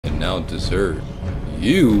now dessert.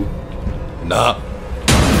 You? Nah.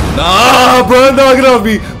 Nah, bro, knock it off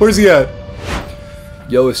me. Where's he at?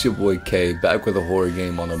 Yo, it's your boy K, back with a horror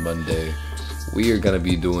game on a Monday. We are gonna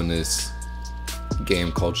be doing this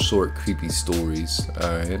game called Short Creepy Stories.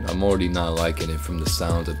 Alright, I'm already not liking it from the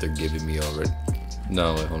sounds that they're giving me already.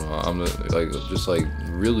 No, wait, hold on. I'm gonna, like, just like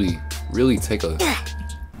really take a.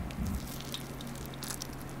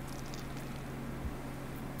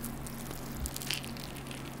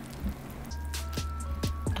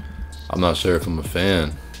 I'm not sure if I'm a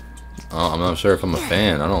fan. I'm not sure if I'm a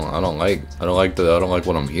fan. I don't like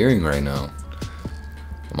what I'm hearing right now.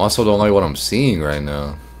 I also don't like what I'm seeing right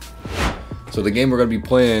now. So the game we're gonna be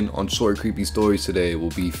playing on Short Creepy Stories today will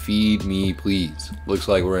be Feed Me Please. Looks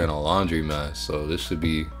like we're in a laundromat, so this should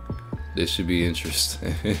be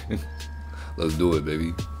interesting. Let's do it,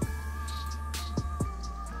 baby.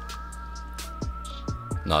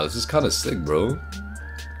 Nah, this is kind of sick, bro.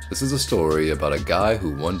 This is a story about a guy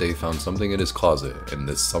who one day found something in his closet, and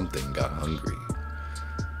this something got hungry.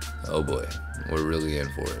 Oh boy, we're really in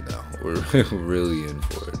for it now. We're really in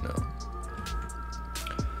for it now.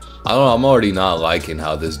 I don't know, I'm already not liking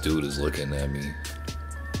how this dude is looking at me.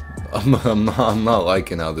 I'm not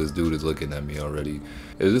liking how this dude is looking at me already.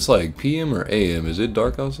 Is this like PM or AM? Is it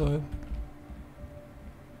dark outside?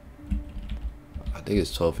 I think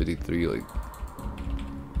it's 12:53, like.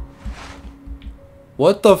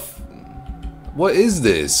 What the what is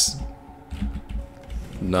this?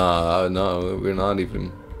 Nah, no, we're not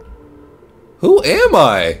even. Who am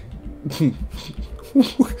I?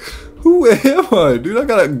 Who am I? Dude, I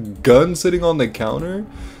got a gun sitting on the counter?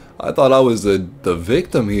 I thought I was the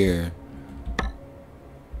victim here.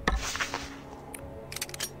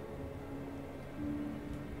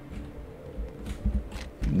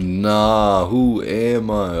 Nah, who am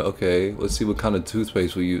I? Okay, let's see what kind of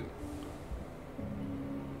toothpaste will you.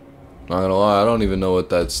 Not gonna lie, I don't even know what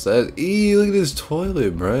that says. Eee, look at this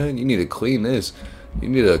toilet, bruh. You need to clean this. You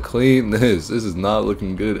need to clean this. This is not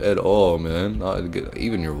looking good at all, man. Not good.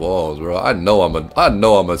 Even your walls, bro. I know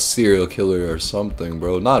I'm a serial killer or something,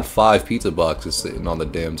 bro. Not 5 pizza boxes sitting on the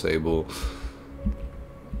damn table.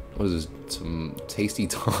 What is this? Some Tasty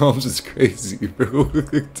Toms? It's crazy, bro.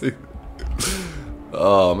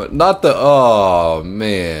 Not the. Oh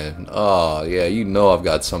man. Oh yeah. You know I've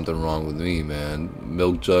got something wrong with me, man.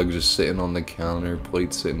 Milk jug just sitting on the counter.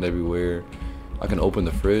 Plates sitting everywhere. I can open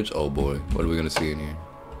the fridge. Oh boy. What are we gonna see in here?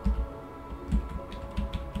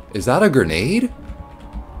 Is that a grenade?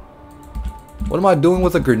 What am I doing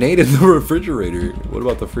with a grenade in the refrigerator? What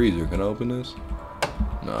about the freezer? Can I open this?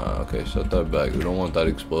 Nah. Okay. Shut that back. We don't want that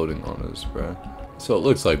exploding on us, bruh. So it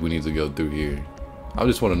looks like we need to go through here. I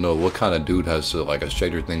just want to know what kind of dude has like a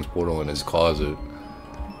Stranger Things portal in his closet.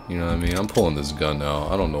 You know what I mean? I'm pulling this gun now.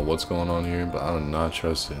 I don't know what's going on here, but I do not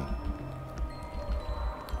trust it.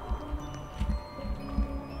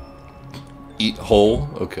 Eat whole?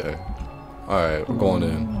 Okay. Alright, we're going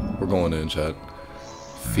in. We're going in, chat.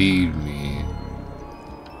 Feed me.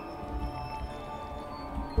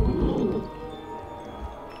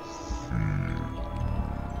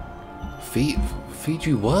 Feed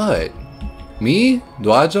you what? Me?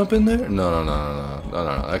 Do I jump in there? No.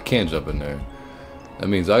 I can't jump in there. That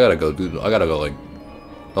means I gotta go like.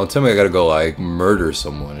 Don't tell me I gotta go like murder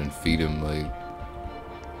someone and feed him like.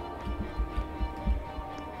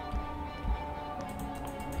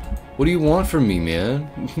 What do you want from me, man?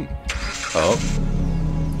 Oh,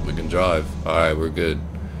 we can drive. All right, we're good.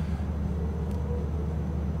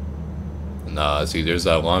 Nah, see, there's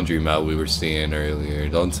that laundromat we were seeing earlier.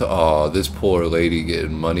 Oh, this poor lady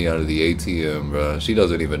getting money out of the ATM, bro. She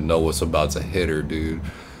doesn't even know what's about to hit her, dude.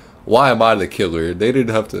 Why am I the killer? They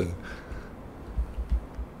didn't have to.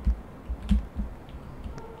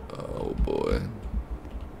 Oh boy.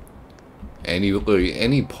 Any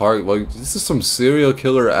part, like, this is some serial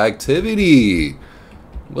killer activity.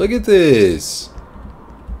 Look at this.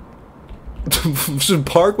 Should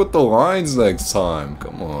park with the lines next time.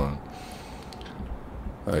 Come on.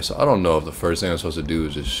 Alright, so I don't know if the first thing I'm supposed to do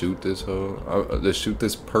is just shoot this hoe. Just shoot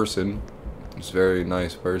this person. This very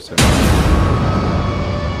nice person.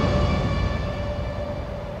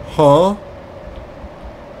 Huh?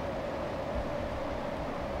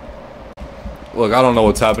 Look, I don't know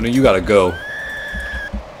what's happening. You gotta go.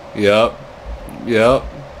 Yep. Where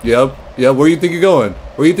do you think you're going?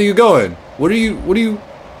 Where do you think you're going?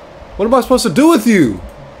 What am I supposed to do with you?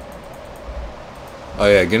 Oh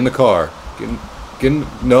yeah, get in the car.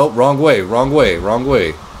 No, wrong way.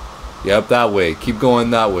 Yep, that way. Keep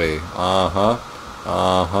going that way.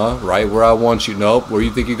 Right where I want you. Nope. Where do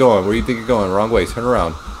you think you're going? Wrong way. Turn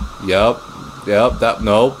around. Yep.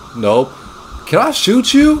 Nope. Can I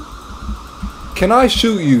shoot you? Can I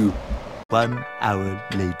shoot you? 1 hour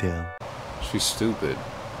later. She's stupid.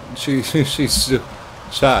 She's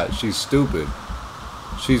chat. She's stupid.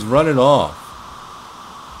 She's running off.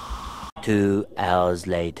 2 hours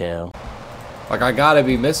later. Like, I gotta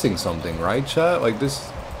be missing something, right, chat? Like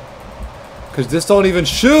this, cause this don't even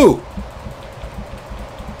shoot.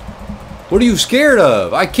 What are you scared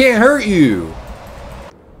of? I can't hurt you.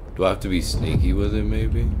 Do I have to be sneaky with it,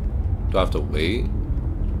 maybe? Do I have to wait?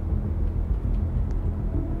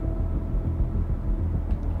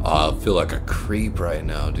 Oh, I feel like a creep right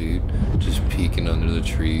now, dude. Just peeking under the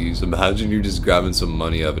trees. Imagine you're just grabbing some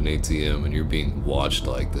money out of an ATM and you're being watched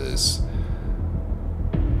like this.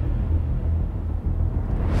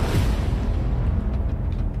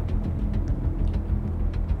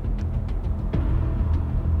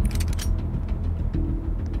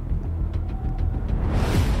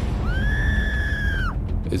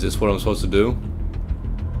 Is this what I'm supposed to do?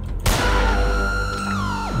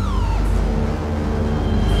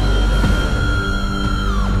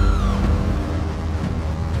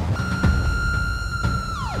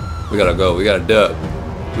 We gotta go. We gotta dip.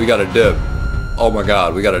 We gotta dip. Oh my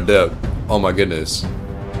god, we gotta dip. Oh my goodness.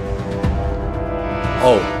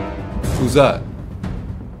 Oh, who's that?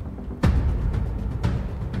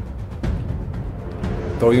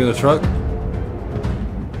 Throw you in the truck?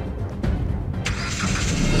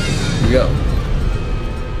 We go.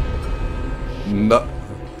 No.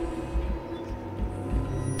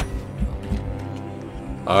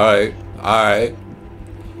 Alright. Alright.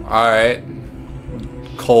 Alright.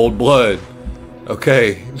 Cold blood.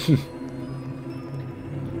 Okay.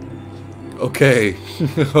 Okay.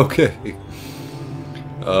 Okay.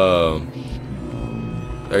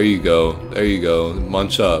 There you go. There you go.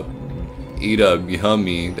 Munch up. Eat up.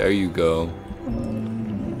 Yummy. There you go.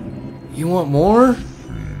 You want more?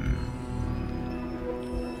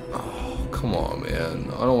 Oh, come on,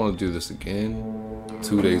 man. I don't want to do this again.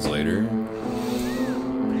 2 days later.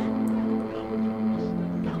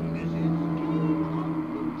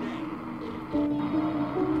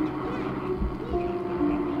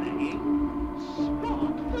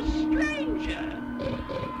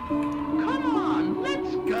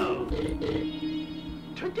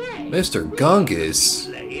 Mr. Gungus.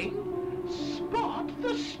 Spot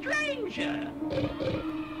the stranger.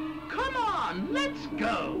 Come on, let's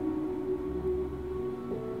go.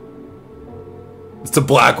 It's the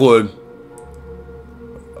Blackwood.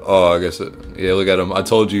 Oh, I guess it. Yeah, look at him. I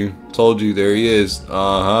told you. Told you. There he is.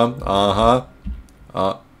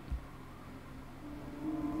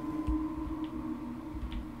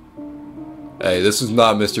 Hey, this is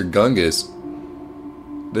not Mr. Gungus.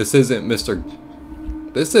 This isn't Mr.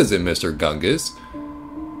 This isn't Mr. Gungus.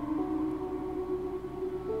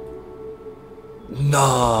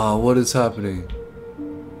 Nah, what is happening?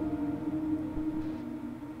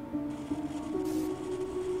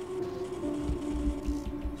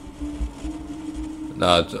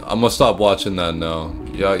 Nah, I'm gonna stop watching that now.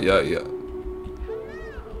 Yeah.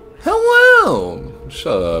 Hello!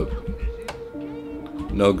 Shut up.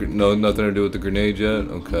 No, nothing to do with the grenade yet?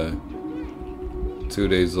 Okay. 2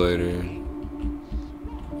 days later.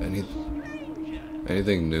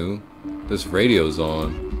 Anything new? This radio's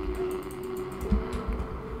on.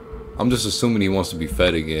 I'm just assuming he wants to be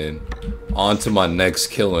fed again. On to my next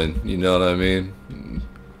killing, you know what I mean?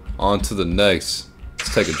 On to the next.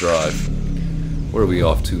 Let's take a drive. Where are we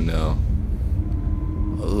off to now?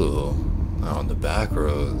 Oh, out on the back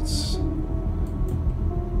roads.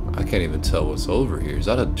 I can't even tell what's over here. Is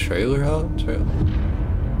that a trailer house?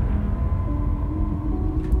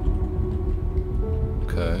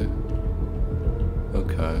 Okay.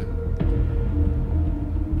 Okay.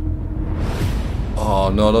 Oh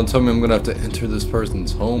no, don't tell me I'm gonna have to enter this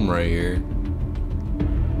person's home right here.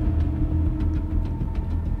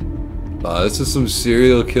 Nah, this is some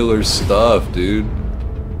serial killer stuff, dude.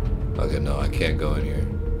 Okay, no, I can't go in here.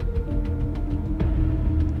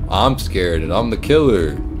 I'm scared and I'm the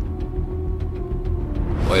killer.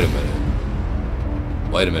 Wait a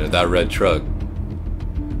minute. Wait a minute, that red truck.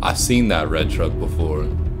 I've seen that red truck before.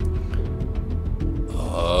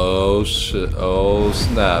 Oh shit, oh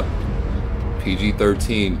snap.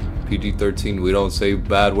 PG-13, PG-13, we don't say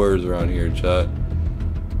bad words around here, chat.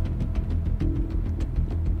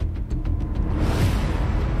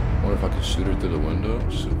 I wonder if I can shoot her through the window?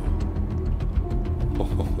 Shoot.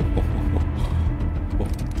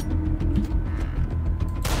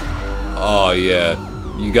 Oh yeah,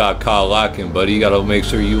 you got caught lacking, buddy. You gotta make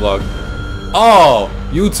sure you lock. Oh,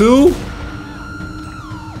 you too?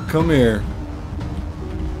 Come here.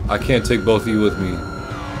 I can't take both of you with me.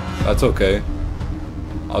 That's okay.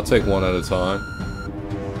 I'll take one at a time.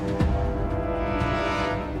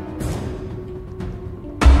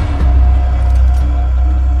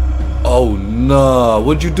 Nah,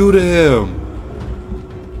 what'd you do to him?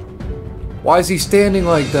 Why is he standing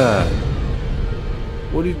like that?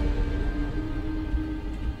 What do you...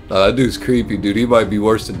 Nah, that dude's creepy, dude. He might be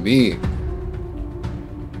worse than me.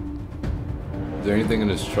 Is there anything in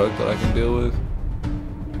this truck that I can deal with?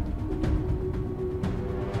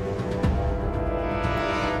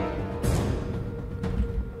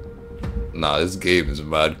 Nah, this game is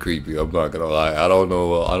mad creepy. I'm not gonna lie. I don't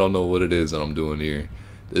know what it is that I'm doing here.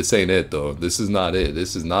 This ain't it though. This is not it.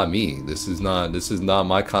 This is not me. This is not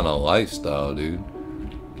my kind of lifestyle, dude.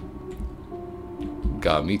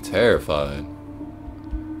 Got me terrified.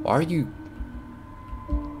 Why are you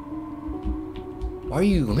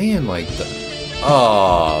laying like that?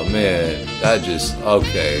 Oh man, that just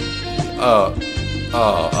okay. Oh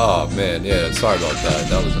man, yeah, sorry about that.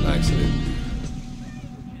 That was an accident.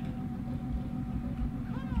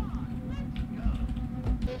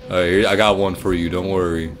 Alright, I got one for you, don't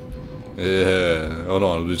worry. Yeah, hold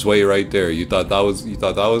on, just wait right there. You thought that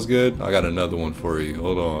was good? I got another one for you.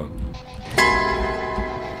 Hold on.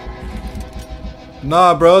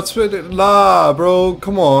 Nah, bro, nah, bro,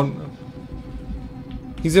 come on.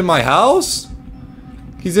 He's in my house?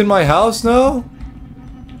 He's in my house now?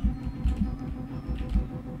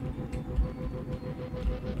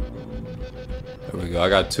 There we go. I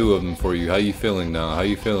got two of them for you. How you feeling now? How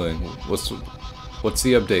you feeling? What's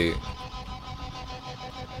the update?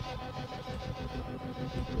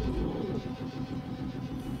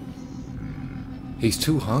 He's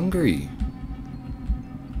too hungry.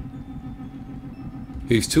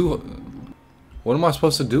 He's too... What am I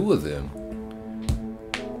supposed to do with him?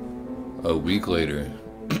 A week later.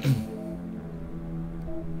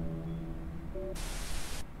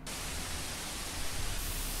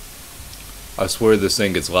 I swear this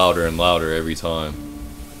thing gets louder and louder every time.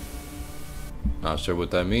 Not sure what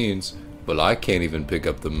that means, but I can't even pick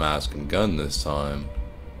up the mask and gun this time.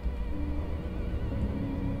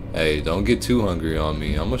 Hey, don't get too hungry on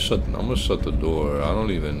me. I'm gonna shut the door. I don't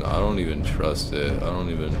even trust it. I don't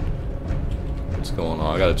even... What's going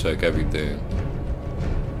on? I gotta check everything.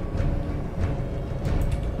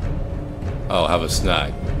 Oh, have a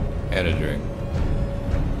snack and a drink.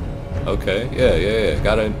 Okay, yeah.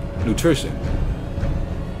 Got a nutrition.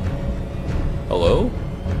 Hello?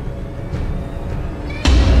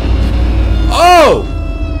 Oh!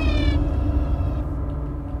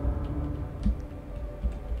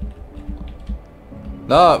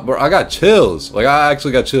 Nah, bro, I got chills. Like, I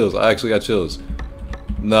actually got chills.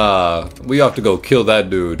 Nah, we have to go kill that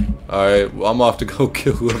dude. Alright, I'm off to go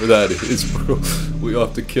kill whoever that is, bro. We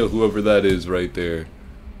have to kill whoever that is right there.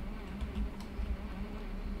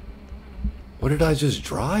 What did I just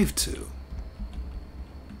drive to?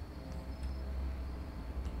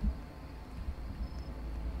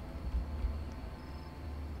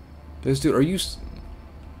 This dude, are you... Is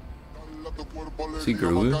he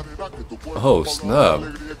grooving? Oh, snap.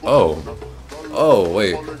 Oh,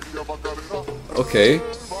 wait. Okay,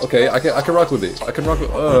 I can rock with it.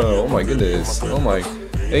 Oh my goodness. Oh my...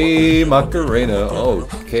 Hey, Macarena.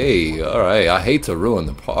 Okay, alright. I hate to ruin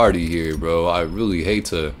the party here, bro. I really hate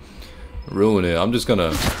to ruin it. I'm just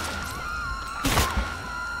gonna...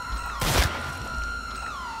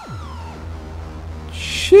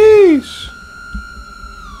 Sheesh.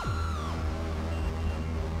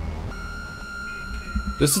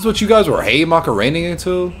 This is what you guys were hey Macarena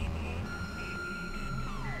into?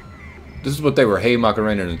 This is what they were hey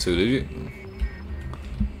Macarena into, did you?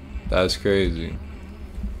 That's crazy.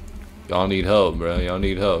 Y'all need help, bro. Y'all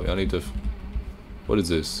need help. Y'all need to... What is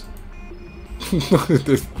this?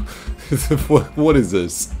 What is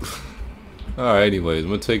this? Alright, anyways,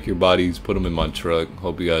 I'm gonna take your bodies, put them in my truck.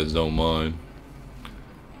 Hope you guys don't mind.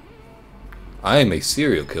 I am a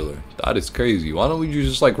serial killer. That is crazy. Why don't you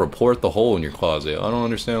just like report the hole in your closet? I don't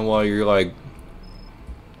understand why you're like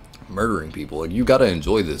murdering people. Like, you gotta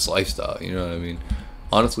enjoy this lifestyle, you know what I mean?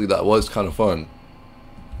 Honestly, that was kind of fun.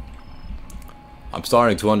 I'm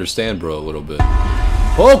starting to understand, bro, a little bit.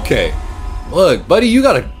 Okay, look, buddy, you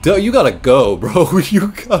gotta go, bro. You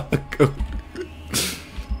gotta go.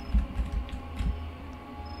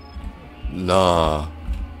 Nah,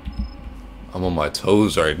 I'm on my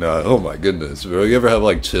toes right now. Oh my goodness, bro. You ever have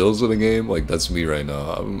like chills in a game? Like, that's me right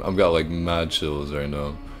now. I've got like mad chills right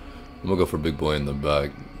now. I'm gonna go for big boy in the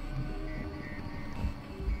back.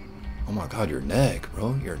 Oh my god, your neck,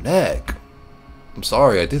 bro. Your neck. I'm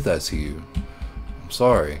sorry I did that to you. I'm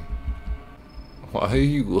sorry. Why do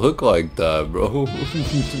you look like that, bro?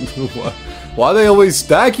 Why they always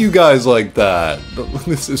stack you guys like that?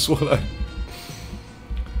 This is what I...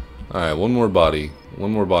 Alright, one more body.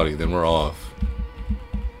 One more body, then we're off.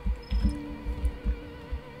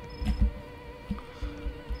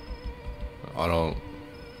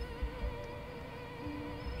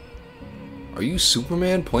 Are you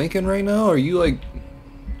Superman planking right now? Are you like...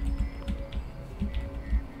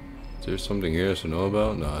 Is there something here I should know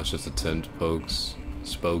about? No, it's just the tent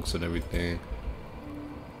spokes and everything.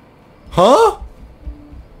 Huh?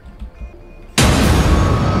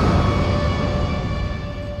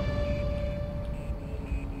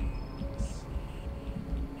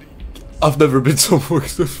 I've never been so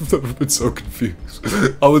confused.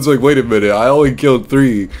 I was like, wait a minute, I only killed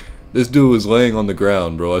 3. This dude was laying on the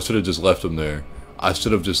ground, bro. I should have just left him there. I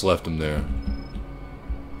should have just left him there.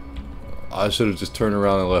 I should have just turned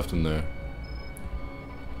around and left him there.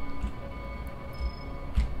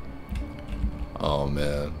 Oh,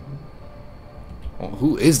 man. Oh,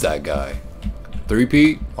 who is that guy?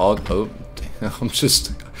 3P? Oh, damn,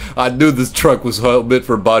 I knew this truck was meant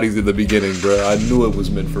for bodies in the beginning, bro. I knew it was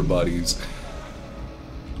meant for bodies.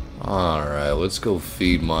 Alright, let's go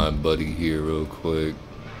feed my buddy here real quick.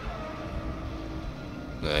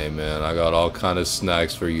 Hey, man, I got all kind of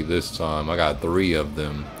snacks for you this time. I got 3 of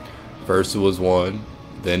them. First it was 1,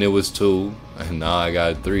 then it was 2, and now I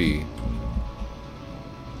got 3.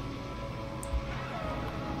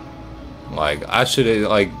 Like, I should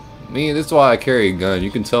have, like, me, this is why I carry a gun.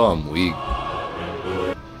 You can tell I'm weak.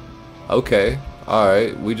 Okay,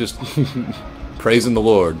 alright, we just praising the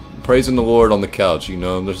Lord. Praising the Lord on the couch, you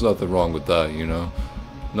know? There's nothing wrong with that, you know?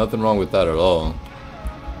 Nothing wrong with that at all.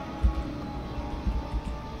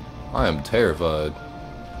 I am terrified.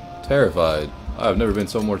 Terrified. I've never been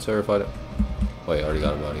so more terrified. Wait, I already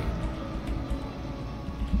got a body.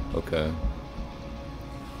 Okay.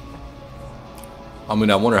 I mean,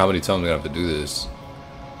 I wonder how many times I'm gonna have to do this.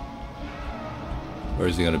 Where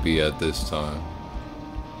is he gonna be at this time?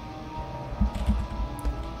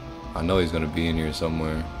 I know he's gonna be in here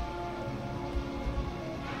somewhere.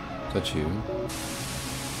 Is that you?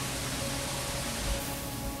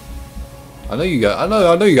 I know you guys. I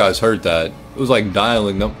know you guys heard that. It was like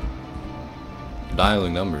dialing numbers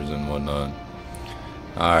and whatnot.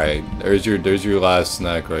 All right, there's your last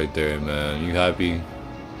snack right there, man. You happy?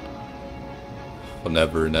 Well,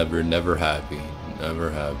 never happy.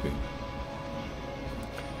 Never happy.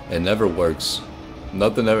 It never works.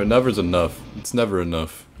 Nothing ever. Never's enough. It's never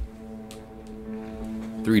enough.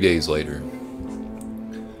 3 days later.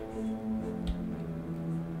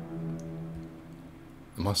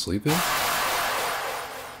 Am I sleeping?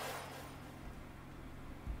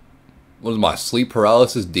 What is my sleep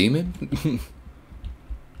paralysis demon?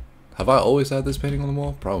 Have I always had this painting on the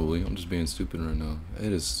wall? Probably. I'm just being stupid right now.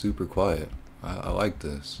 It is super quiet. I like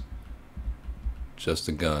this. Just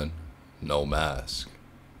a gun. No mask.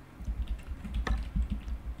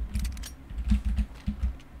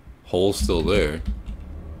 Hole's still there.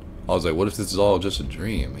 I was like, what if this is all just a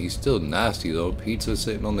dream? He's still nasty though. Pizza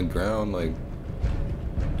sitting on the ground, like...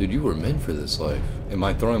 Dude, you were meant for this life. Am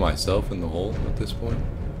I throwing myself in the hole at this point?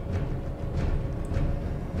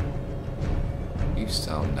 You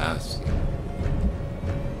sound nasty.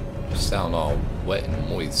 You sound all wet and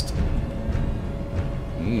moist.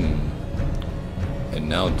 And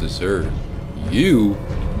now dessert. You?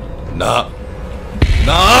 Nah.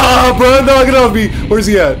 Nah, bro, knock it off me. Where's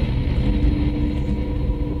he at?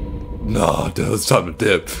 Nah, dude, it's time to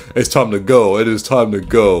dip. It's time to go. It is time to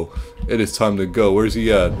go. It is time to go. Where's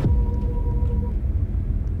he at?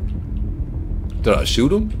 Did I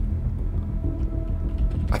shoot him?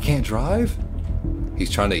 I can't drive? He's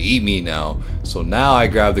trying to eat me now. So now I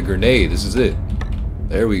grab the grenade. This is it.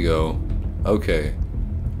 There we go. Okay.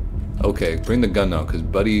 Okay, bring the gun now, because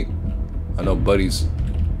Buddy... I know Buddy's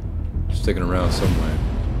sticking around somewhere.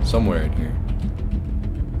 Somewhere in here.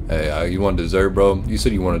 Hey, you want dessert, bro? You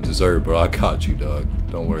said you wanted dessert, bro. I got you, dog.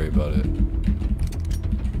 Don't worry about it.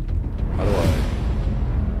 How do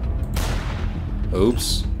I...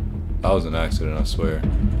 Oops. That was an accident, I swear.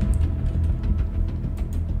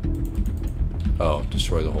 Oh,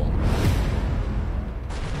 destroy the hole.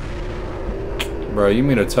 Bro, you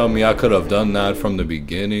mean to tell me I could have done that from the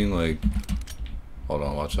beginning? Like... Hold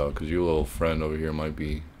on, watch out, because your little friend over here might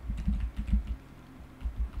be...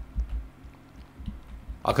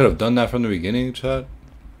 I could have done that from the beginning, chat.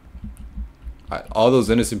 All those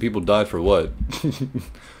innocent people died for what?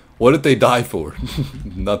 What did they die for?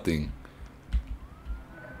 Nothing.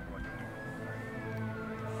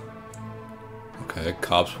 Okay,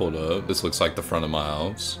 cops pulled up. This looks like the front of my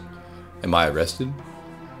house. Am I arrested?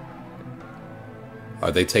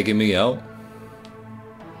 Are they taking me out?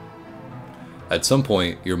 At some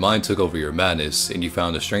point, your mind took over your madness, and you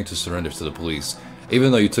found the strength to surrender to the police.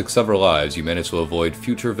 Even though you took several lives, you managed to avoid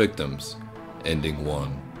future victims. Ending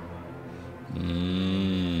 1.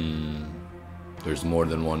 There's more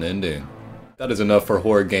than one ending. That is enough for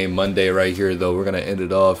Horror Game Monday right here, though. We're going to end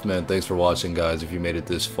it off, man. Thanks for watching, guys, if you made it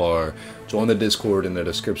this far. Join the Discord in the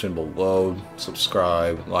description below.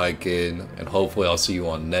 Subscribe, like it, and hopefully I'll see you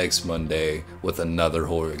on next Monday with another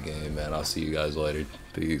horror game, man. I'll see you guys later.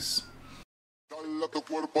 Peace. Dale a tu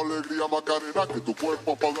cuerpo alegría Macarena, que tu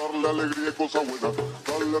cuerpo para darle alegría y cosa buena.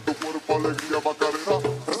 Dale a tu cuerpo alegría Macarena,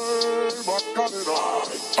 Macarena.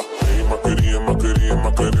 Hey Macarena, Macarena,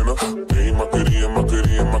 Macarena, hey Macarena.